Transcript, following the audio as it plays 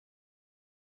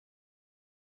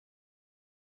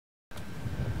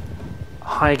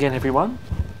Hi again everyone.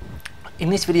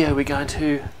 In this video we're going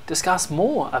to discuss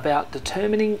more about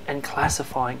determining and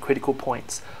classifying critical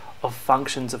points of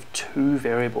functions of two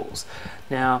variables.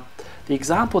 Now the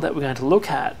example that we're going to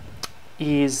look at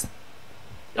is,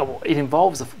 it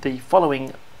involves the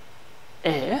following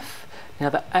f. Now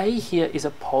the a here is a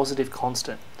positive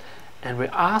constant and we're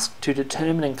asked to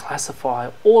determine and classify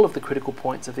all of the critical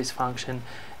points of this function,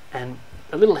 and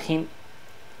a little hint,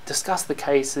 discuss the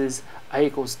cases a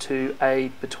equals 2,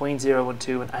 a between 0 and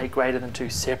 2, and a greater than 2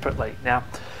 separately. Now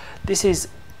this is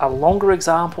a longer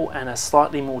example and a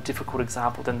slightly more difficult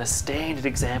example than the standard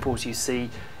examples you see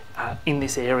in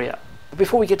this area. But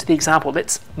before we get to the example,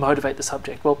 let's motivate the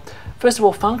subject. Well, first of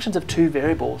all, functions of two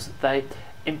variables, they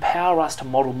empower us to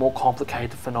model more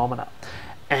complicated phenomena.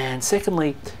 And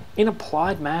secondly, in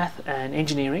applied math and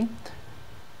engineering,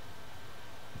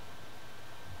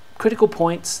 critical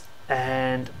points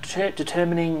and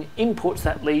determining inputs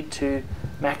that lead to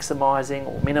maximizing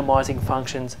or minimizing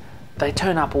functions, they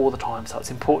turn up all the time, so it's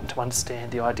important to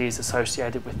understand the ideas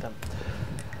associated with them.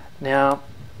 Now,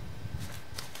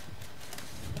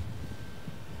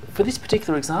 for this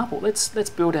particular example, let's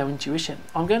build our intuition.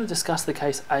 I'm going to discuss the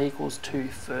case a equals 2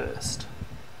 first.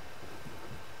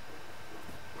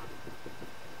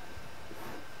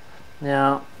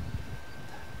 Now,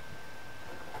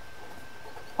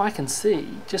 I can see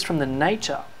just from the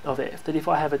nature of f that if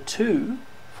I have a 2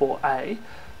 for a,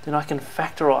 then I can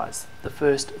factorize the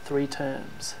first three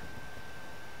terms.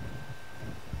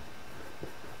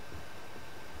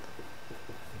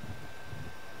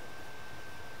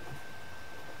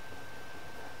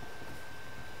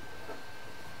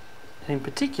 And in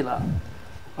particular,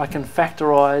 I can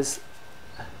factorize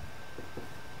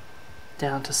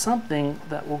down to something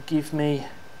that will give me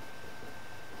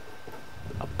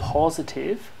a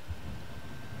positive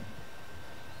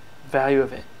value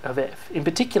of f. In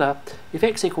particular, if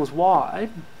x equals y,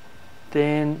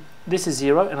 then this is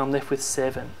 0 and I'm left with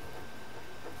 7.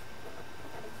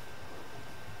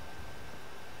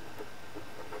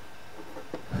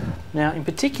 Now, in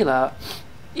particular,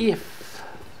 if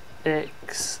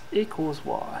x equals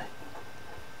y,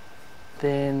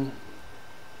 then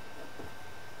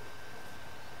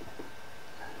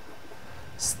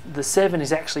the 7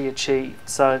 is actually achieved.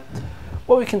 So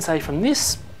what we can say from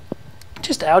this,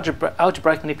 just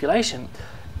algebraic manipulation,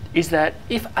 is that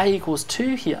if a equals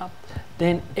 2 here,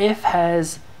 then f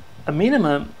has a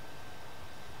minimum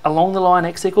along the line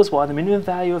x equals y. The minimum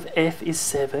value of f is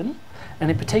 7, and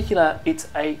in particular it's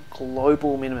a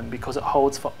global minimum because it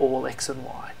holds for all x and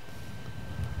y.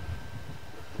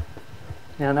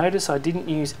 Now notice I didn't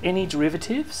use any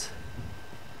derivatives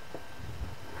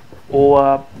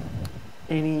or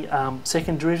any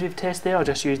second derivative test there. I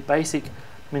just used basic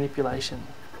manipulation.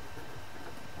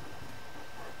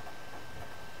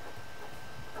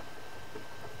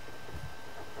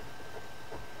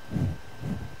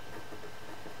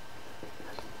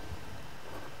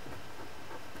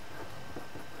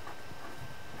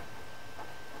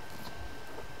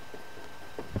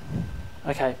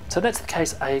 Okay, so that's the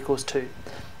case a equals 2.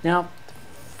 Now,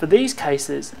 for these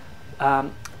cases,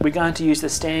 we're going to use the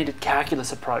standard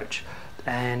calculus approach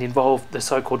and involve the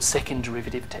so-called second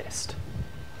derivative test.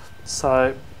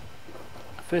 So,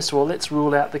 first of all, let's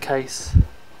rule out the case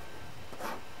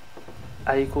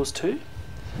a equals 2.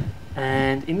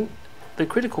 And in the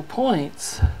critical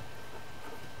points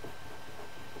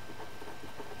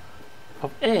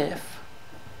of f,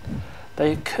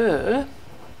 they occur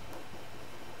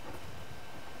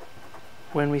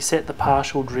when we set the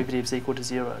partial derivatives equal to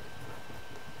 0.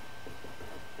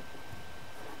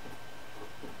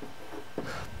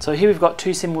 So here we've got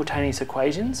two simultaneous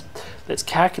equations. Let's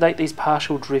calculate these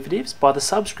partial derivatives. By the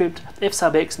subscript, f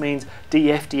sub x means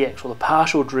df dx, or the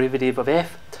partial derivative of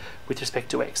f with respect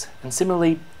to x. And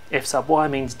similarly, f sub y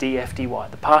means df dy,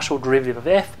 the partial derivative of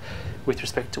f with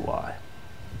respect to y.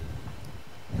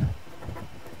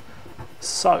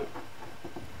 So,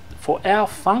 for our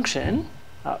function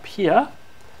up here,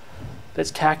 let's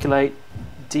calculate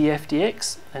df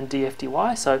dx and df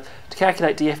dy. So to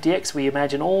calculate df dx, we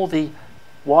imagine all the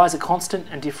y's are constant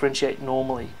and differentiate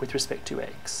normally with respect to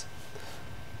x.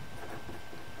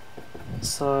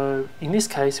 So in this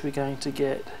case, we're going to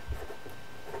get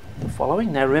the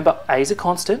following. Now remember, a is a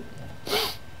constant,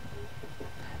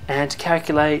 and to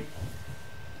calculate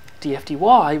df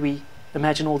dy, we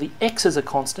imagine all the x's are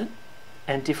constant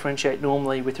and differentiate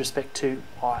normally with respect to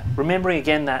y. Remembering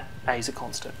again that a is a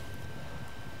constant.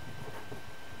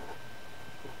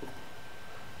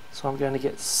 So I'm going to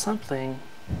get something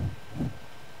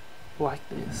like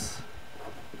this.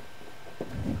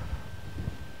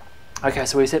 Okay,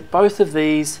 so we set both of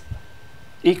these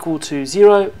equal to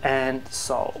 0 and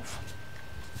solve.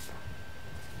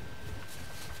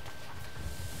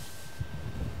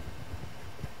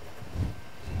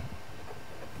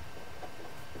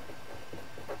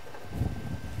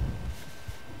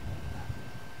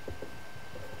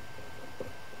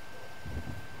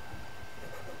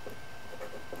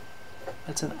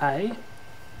 That's an A.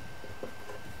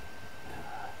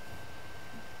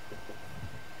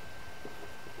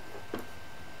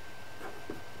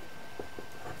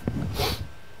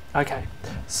 Okay,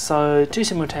 so two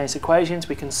simultaneous equations.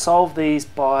 We can solve these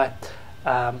by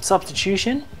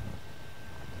substitution.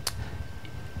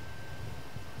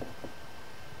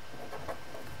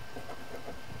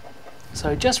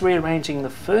 So just rearranging the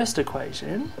first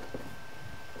equation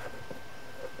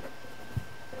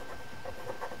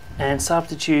and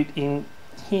substitute in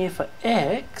here for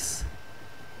x,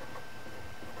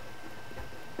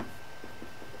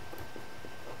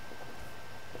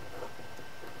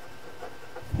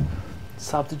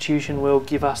 substitution will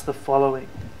give us the following.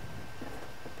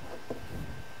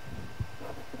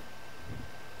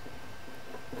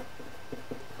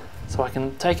 So I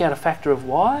can take out a factor of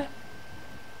y,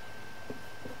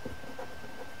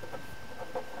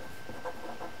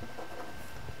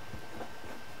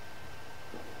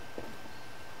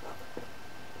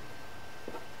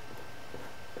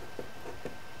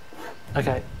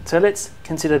 okay, so let's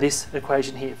consider this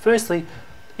equation here. Firstly,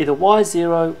 either y is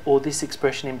 0 or this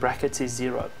expression in brackets is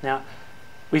 0. Now,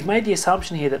 we've made the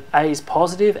assumption here that a is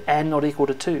positive and not equal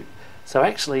to 2. So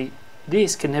actually,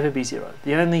 this can never be 0.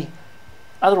 The only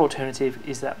other alternative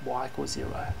is that y equals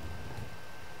 0.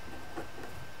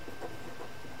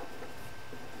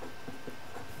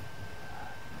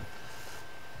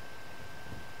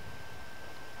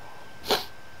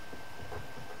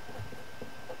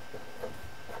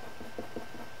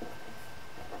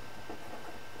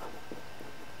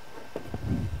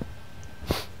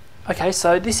 Okay,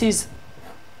 so this is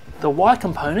the y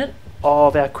component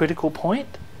of our critical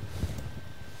point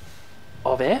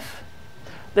of f.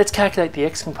 Let's calculate the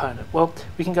x component. Well,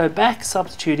 we can go back,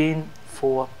 substitute in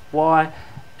for y,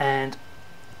 and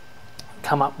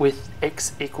come up with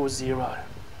x equals 0.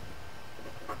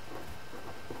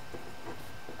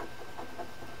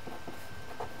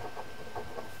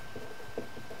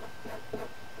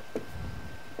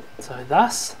 So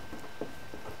thus,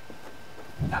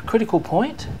 our critical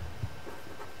point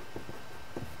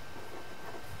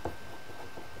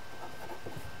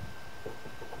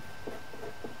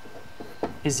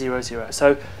is 0, 0.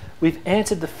 So we've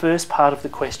answered the first part of the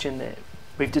question there.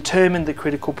 We've determined the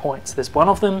critical points. There's one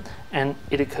of them and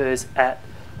it occurs at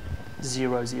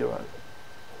 0, 0.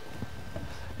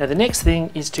 Now the next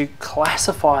thing is to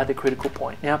classify the critical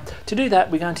point. Now to do that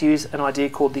we're going to use an idea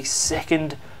called the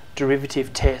second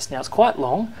derivative test. Now it's quite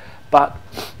long, but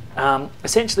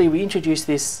essentially we introduce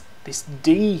this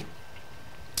D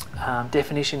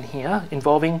definition here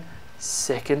involving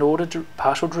second order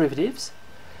partial derivatives.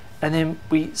 And then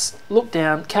we look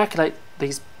down, calculate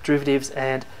these derivatives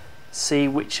and see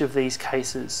which of these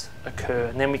cases occur.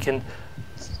 And then we can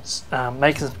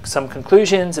make some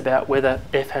conclusions about whether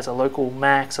f has a local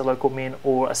max, a local min,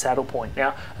 or a saddle point.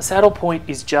 Now, a saddle point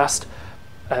is just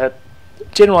a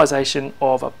generalization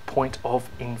of a point of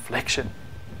inflection.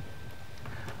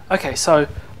 Okay, so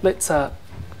let's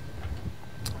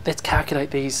calculate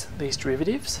these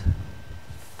derivatives.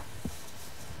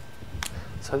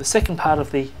 So the second part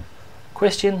of the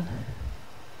question,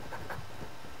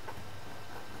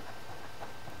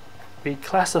 we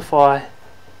classify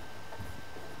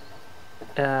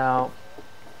our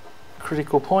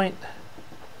critical point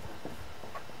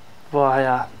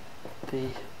via the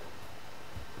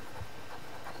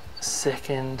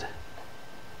second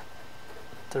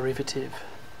derivative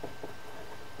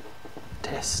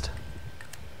test.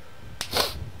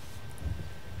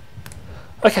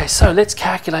 Okay, so let's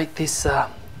calculate this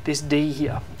this D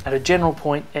here at a general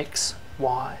point x,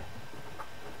 y.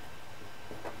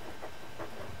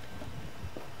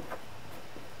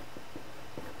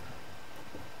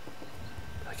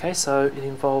 Okay, so it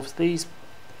involves these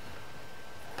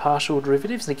partial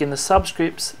derivatives, and again the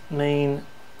subscripts mean,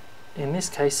 in this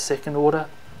case, second order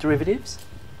derivatives.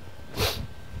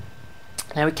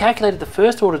 Now we calculated the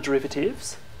first order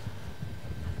derivatives.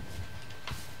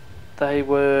 They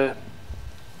were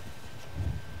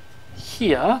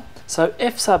here, so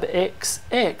f sub x,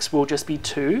 x will just be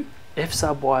 2, f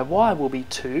sub y, y will be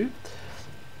 2,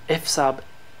 f sub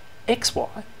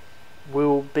xy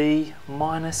will be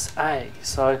minus a.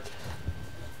 So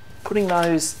putting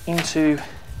those into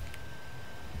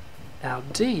our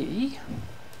D,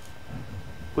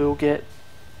 we'll get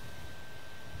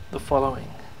the following.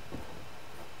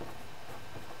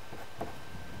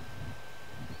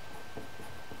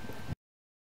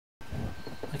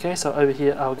 Okay, so over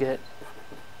here I'll get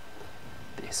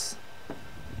this.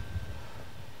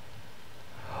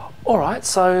 Alright,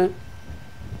 so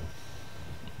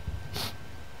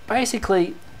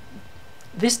basically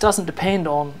this doesn't depend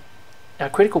on our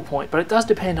critical point, but it does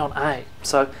depend on A.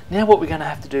 So now what we're going to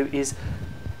have to do is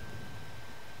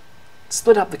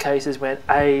split up the cases when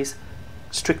A's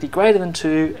strictly greater than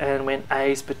 2 and when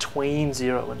A's between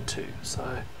 0 and 2.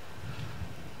 So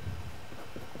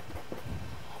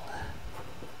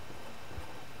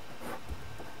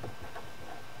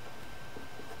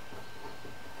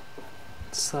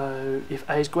if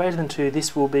A is greater than 2,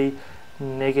 this will be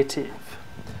negative.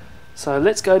 So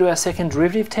let's go to our second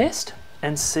derivative test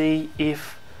and see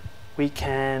if we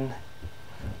can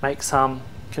make some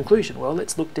conclusion. Well,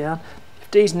 let's look down.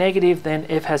 If D is negative, then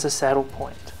F has a saddle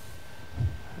point.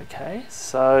 Okay,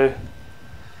 so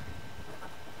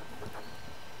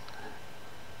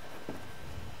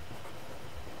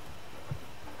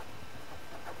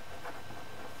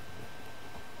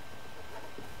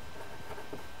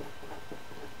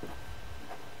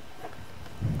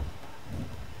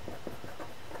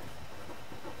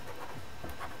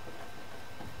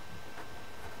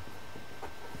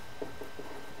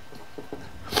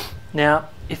now,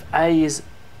 if A is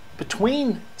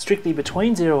strictly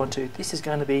between 0 and 2, this is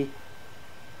going to be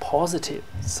positive.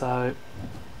 So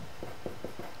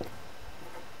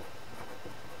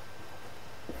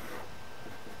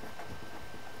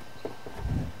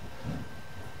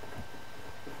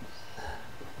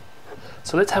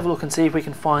let's have a look and see if we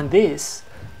can find this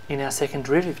in our second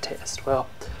derivative test. Well,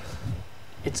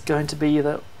 it's going to be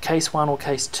either case 1 or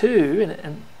case 2,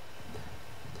 and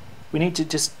we need to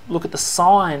just look at the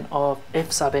sign of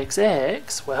f sub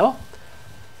xx. Well,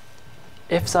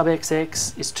 f sub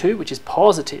xx is 2, which is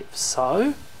positive,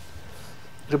 so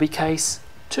it'll be case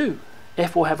 2.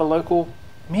 F will have a local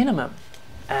minimum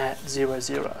at 0,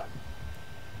 0.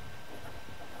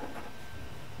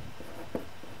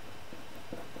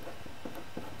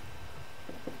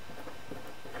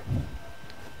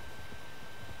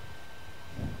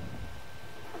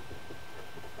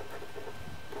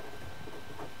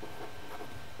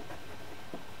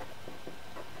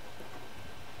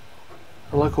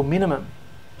 A local minimum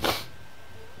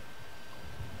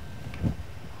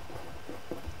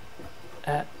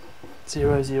at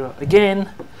 0, 0, again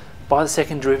by the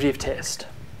second derivative test.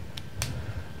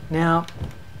 Now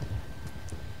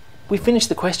we finished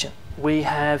the question. We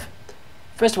have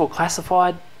first of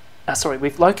all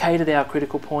we've located our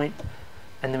critical point,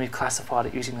 and then we've classified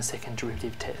it using the second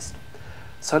derivative test.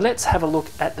 So let's have a look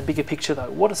at the bigger picture though.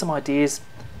 What are some ideas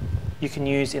you can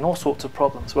use in all sorts of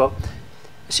problems? Well,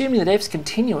 assuming that f is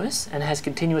continuous and has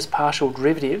continuous partial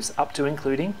derivatives up to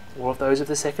including all of those of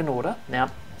the second order. Now,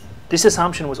 this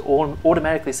assumption was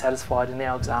automatically satisfied in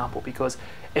our example because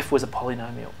f was a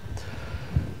polynomial.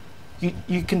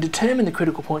 You can determine the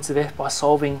critical points of f by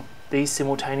solving these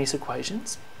simultaneous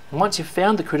equations. And once you've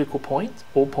found the critical point,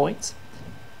 all points,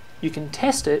 you can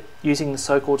test it using the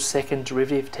so-called second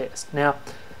derivative test. Now,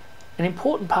 an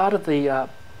important part of the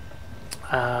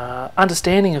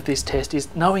understanding of this test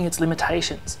is knowing its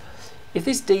limitations. If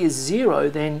this d is 0,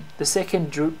 then the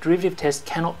second derivative test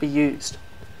cannot be used.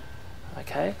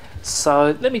 Okay,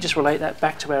 so let me just relate that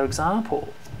back to our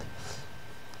example.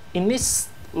 In this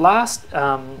last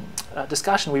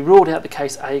discussion, we ruled out the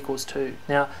case a equals 2.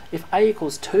 Now, if a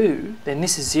equals 2, then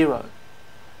this is 0.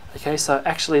 Okay, so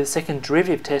actually the second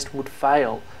derivative test would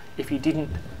fail if you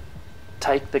didn't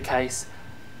take the case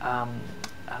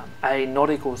a not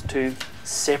equals 2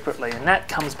 separately, and that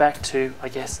comes back to, I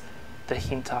guess, the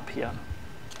hint up here.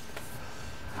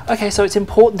 Okay, so it's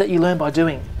important that you learn by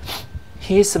doing.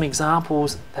 Here's some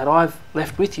examples that I've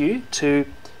left with you to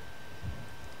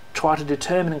try to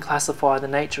determine and classify the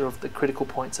nature of the critical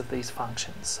points of these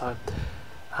functions. So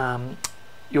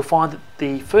you'll find that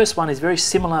the first one is very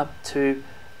similar to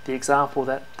the example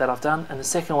that I've done, and the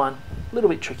second one a little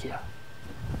bit trickier.